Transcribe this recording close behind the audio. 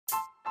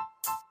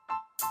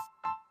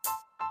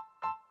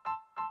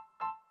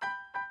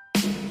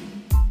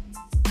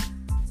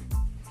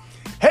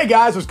Hey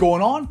guys, what's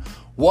going on?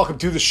 Welcome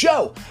to the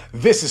show.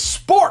 This is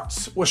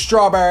Sports with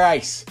Strawberry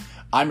Ice.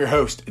 I'm your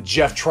host,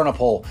 Jeff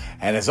Trenopole,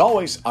 and as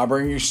always, I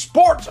bring you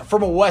sports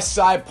from a West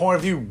Side point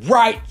of view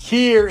right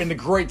here in the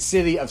great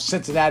city of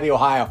Cincinnati,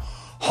 Ohio,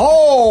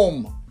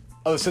 home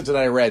of the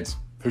Cincinnati Reds,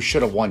 who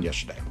should have won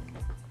yesterday.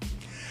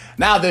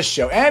 Now this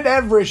show and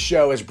every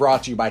show is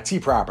brought to you by T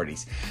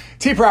Properties.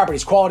 T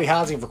Properties, quality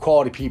housing for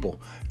quality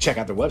people. Check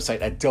out their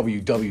website at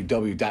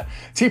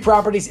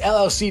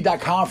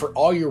www.tpropertiesllc.com for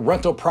all your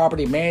rental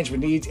property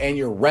management needs and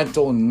your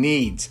rental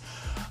needs.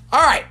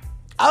 All right,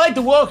 I'd like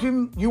to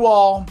welcome you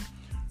all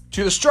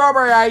to the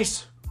Strawberry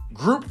Ice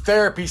group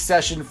therapy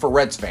session for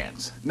Reds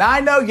fans. Now, I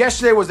know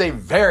yesterday was a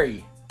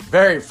very,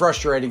 very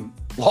frustrating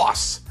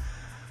loss.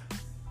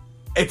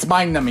 It's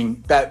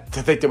mind-numbing to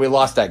think that we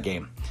lost that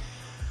game.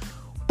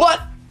 But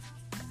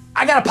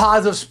I got a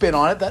positive spin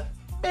on it that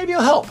maybe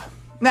it'll help.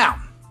 Now,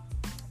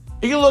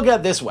 you can look at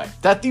it this way,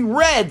 that the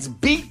Reds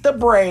beat the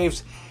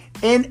Braves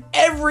in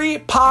every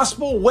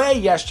possible way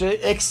yesterday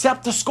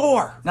except the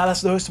score. Now,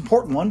 that's the most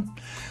important one.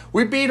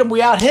 We beat them.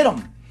 We out-hit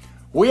them.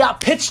 We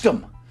out-pitched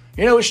them.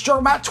 We struck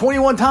them out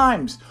 21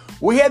 times.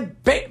 We had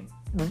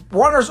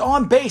runners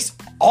on base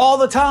all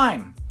the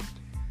time.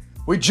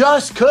 We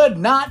just could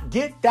not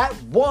get that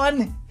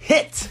one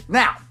hit.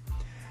 Now,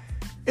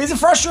 is it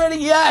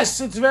frustrating? Yes,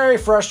 it's very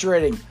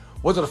frustrating.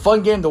 Was it a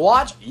fun game to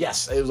watch?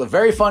 Yes, it was a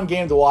very fun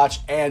game to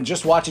watch. And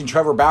just watching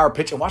Trevor Bauer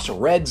pitch and watch the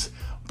Reds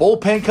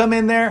bullpen come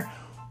in there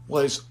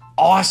was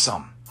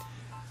awesome.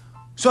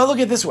 So I look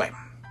at it this way.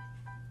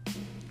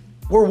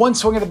 We're one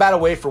swing of the bat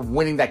away from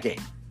winning that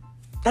game.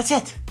 That's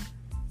it.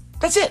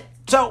 That's it.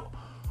 So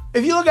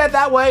if you look at it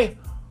that way,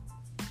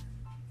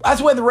 that's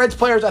the way the Reds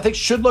players, I think,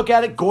 should look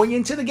at it going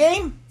into the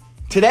game.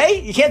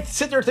 Today, you can't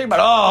sit there and think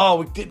about,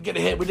 we didn't get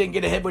a hit, we didn't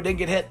get a hit, we didn't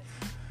get hit.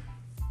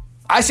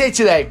 I say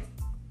today,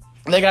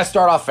 they got to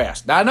start off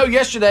fast. Now, I know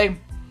yesterday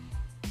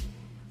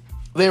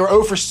they were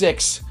 0 for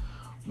 6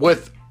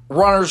 with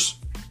runners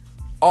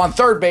on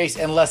third base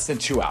and less than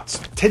 2 outs.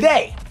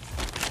 Today,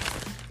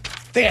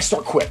 they got to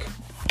start quick.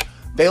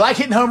 They like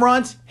hitting home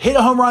runs. Hit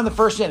a home run in the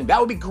first inning. That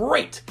would be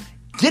great.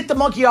 Get the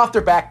monkey off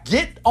their back.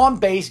 Get on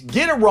base.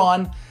 Get a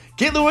run.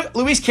 Get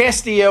Luis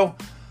Castillo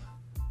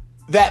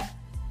that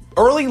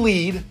early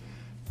lead,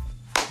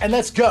 and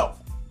let's go.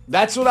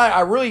 That's what I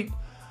really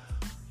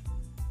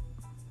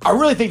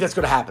think that's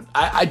going to happen.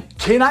 I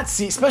cannot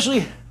see,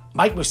 especially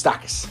Mike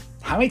Moustakas.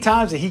 How many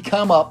times did he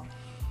come up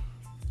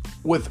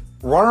with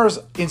runners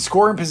in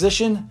scoring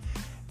position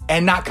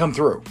and not come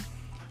through?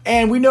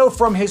 And we know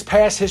from his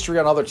past history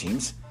on other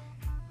teams,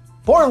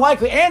 more than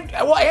likely,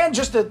 and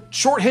just the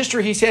short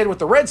history he's had with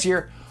the Reds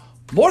here,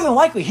 more than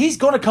likely he's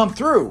going to come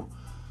through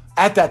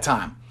at that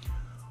time.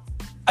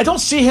 I don't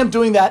see him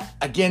doing that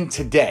again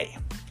today.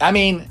 I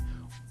mean,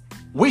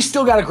 we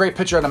still got a great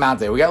pitcher on the mound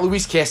today. We got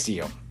Luis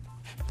Castillo.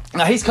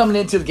 Now, he's coming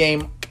into the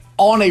game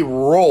on a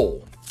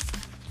roll.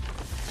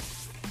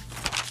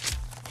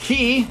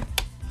 He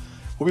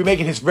will be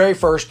making his very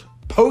first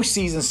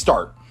postseason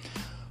start.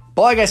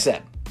 But like I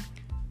said,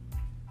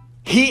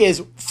 he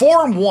is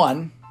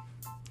 4-1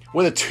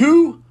 with a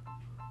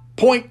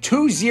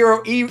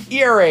 2.20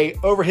 ERA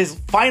over his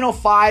final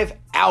 5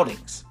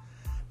 outings.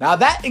 Now,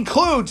 that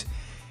includes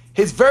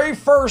his very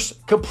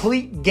first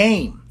complete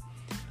game.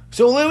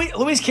 So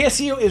Luis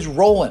Castillo is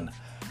rolling.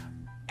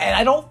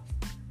 And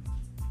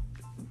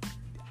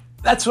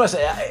that's what I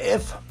say.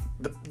 If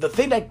the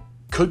thing that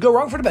could go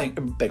wrong for the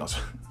Bengals,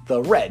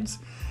 the Reds,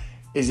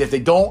 is if they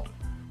don't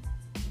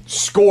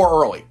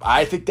score early.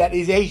 I think that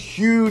is a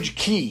huge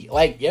key.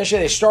 Like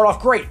yesterday, they start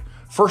off great.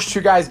 First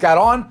 2 guys got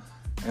on,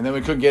 and then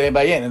we couldn't get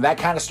anybody in. And that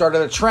kind of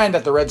started a trend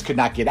that the Reds could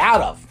not get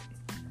out of.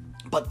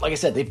 But like I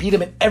said, they beat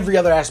them in every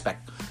other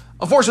aspect.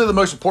 Unfortunately, the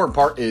most important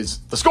part is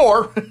the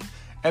score,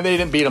 and they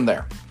didn't beat them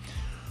there.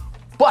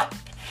 But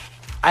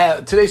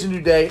today's a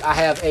new day. I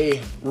have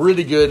a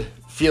really good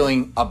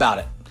feeling about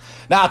it.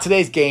 Now,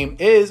 today's game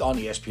is on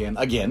ESPN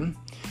again.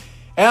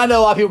 And I know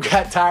a lot of people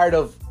got tired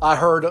of, I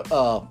heard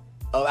of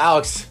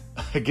Alex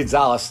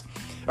Rodriguez.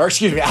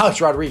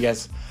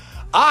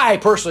 I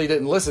personally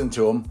didn't listen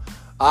to him.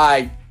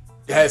 I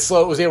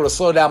was able to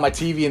slow down my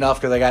TV enough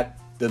because I got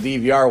the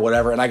DVR or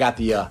whatever, and I got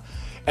the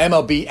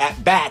MLB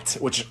at bat,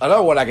 which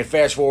another one I could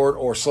fast forward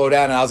or slow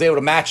down, and I was able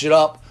to match it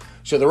up.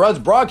 So the Reds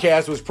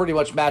broadcast was pretty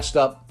much matched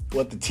up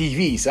with the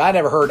TV. So I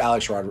never heard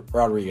Alex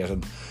Rodriguez,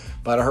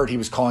 but I heard he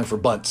was calling for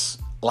bunts,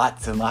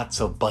 lots and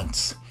lots of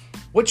bunts,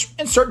 which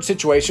in certain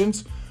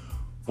situations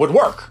would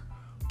work.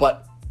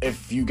 But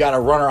if you got a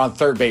runner on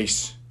third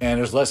base and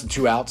there's less than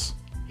 2 outs,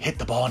 hit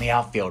the ball in the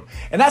outfield.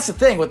 And that's the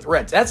thing with the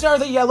Reds. That's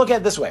another thing you got to look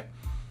at it this way.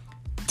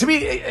 To me,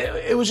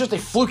 it was just a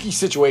fluky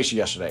situation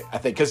yesterday, I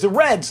think, because the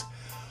Reds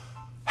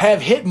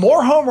have hit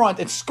more home runs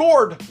and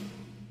scored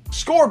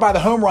by the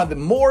home run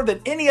more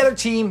than any other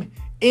team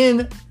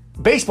in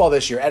baseball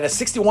this year at a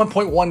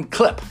 61.1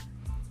 clip.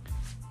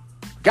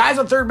 Guys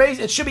on third base,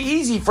 it should be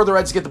easy for the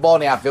Reds to get the ball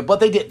in the outfield, but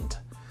they didn't.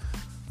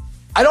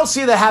 I don't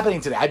see that happening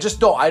today. I just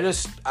don't.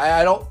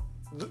 I don't,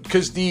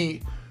 because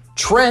the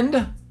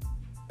trend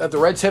that the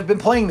Reds have been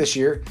playing this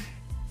year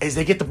is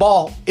they get the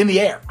ball in the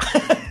air.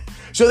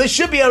 So they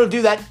should be able to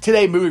do that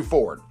today moving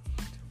forward.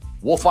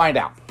 We'll find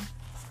out.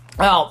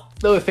 Now,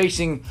 they'll be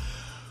facing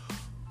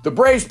the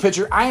Braves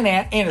pitcher, Ian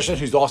Anderson,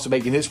 who's also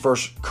making his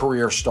first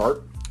career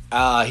start.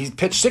 He's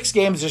pitched 6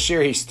 games this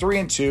year. He's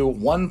 3-2,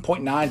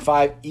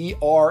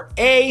 1.95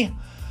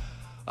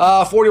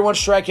 ERA, 41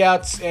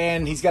 strikeouts,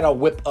 and he's got a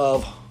whip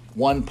of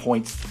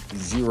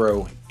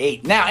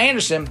 1.08. Now,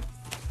 Anderson,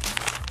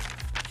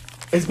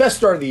 his best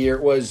start of the year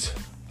was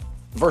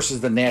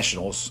versus the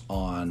Nationals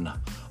on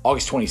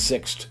August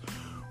 26th,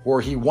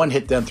 where he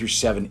one-hit them through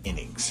 7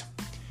 innings.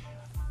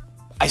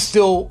 I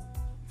still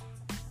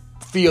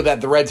feel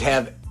that the Reds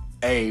have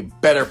a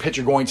better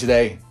pitcher going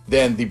today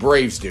than the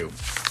Braves do,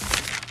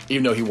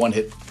 even though he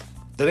one-hit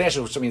the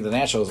Nationals. I mean, the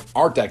Nationals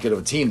aren't that good of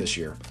a team this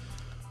year.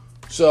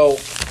 So,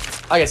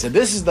 like I said,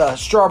 this is the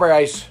Strawberry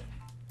Ice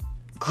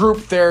group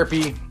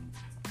therapy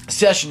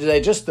session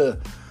today, just to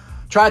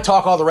try to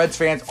talk all the Reds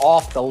fans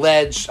off the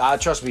ledge.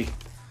 Trust me,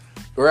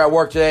 we're at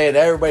work today and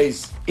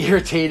everybody's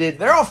irritated.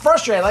 They're all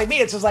frustrated like me.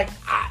 It's just like,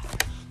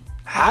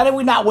 how did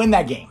we not win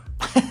that game?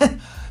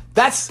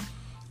 That's,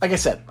 like I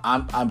said,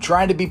 I'm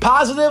trying to be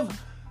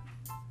positive.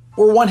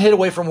 We're 1 hit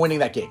away from winning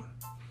that game.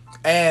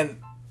 And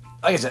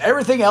like I said,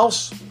 everything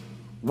else,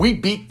 we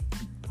beat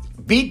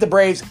the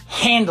Braves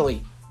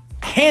handily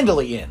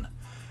in.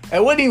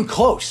 It wasn't even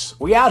close.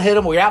 We out-hit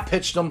them. We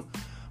out-pitched them.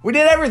 We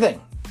did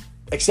everything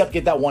except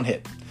get that 1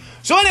 hit.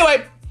 So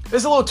anyway, this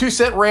is a little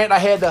 2-cent rant. I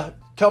had to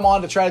come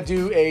on to try to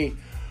do a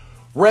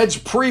Reds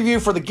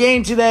preview for the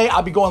game today.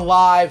 I'll be going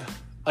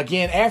live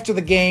again after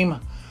the game.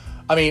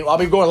 I'll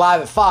be going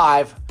live at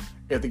 5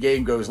 if the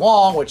game goes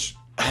long, which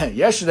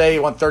yesterday he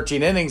won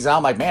 13 innings. And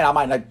I'm like, man, I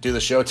might not do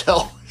the show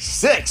till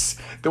 6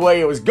 the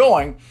way it was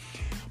going.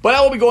 But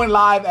I will be going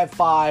live at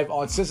 5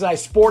 on Cincinnati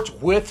Sports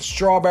with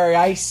Strawberry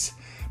Ice.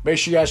 Make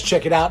sure you guys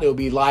check it out. It will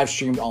be live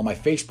streamed on my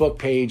Facebook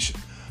page,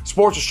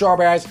 Sports with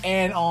Strawberry Ice,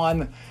 and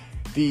on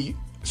the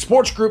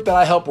sports group that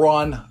I help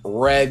run,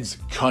 Reds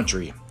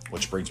Country,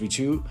 which brings me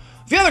to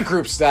the other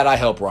groups that I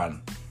help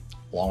run.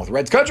 Along with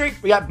Reds Country,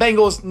 we got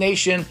Bengals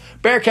Nation,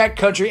 Bearcat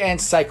Country, and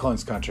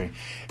Cyclones Country.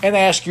 And I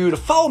ask you to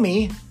follow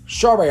me,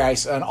 Strawberry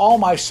Ice, on all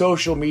my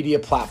social media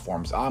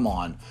platforms. I'm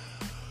on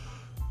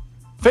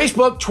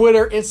Facebook,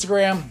 Twitter,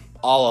 Instagram,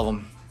 all of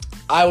them.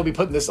 I will be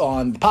putting this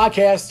on the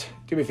podcast.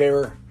 Do me a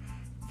favor.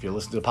 If you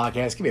listen to the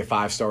podcast, give me a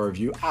 5-star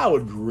review. I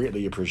would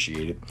greatly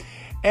appreciate it.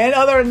 And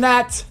other than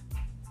that,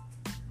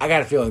 I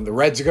got a feeling the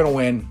Reds are going to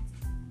win.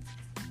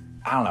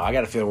 I don't know. I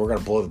got a feeling we're going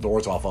to blow the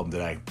doors off of them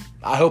today.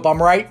 I hope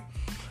I'm right.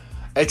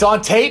 It's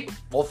on tape.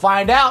 We'll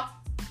find out.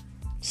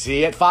 See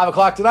you at 5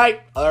 o'clock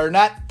tonight. Other than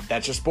that,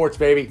 that's your sports,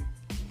 baby.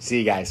 See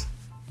you guys.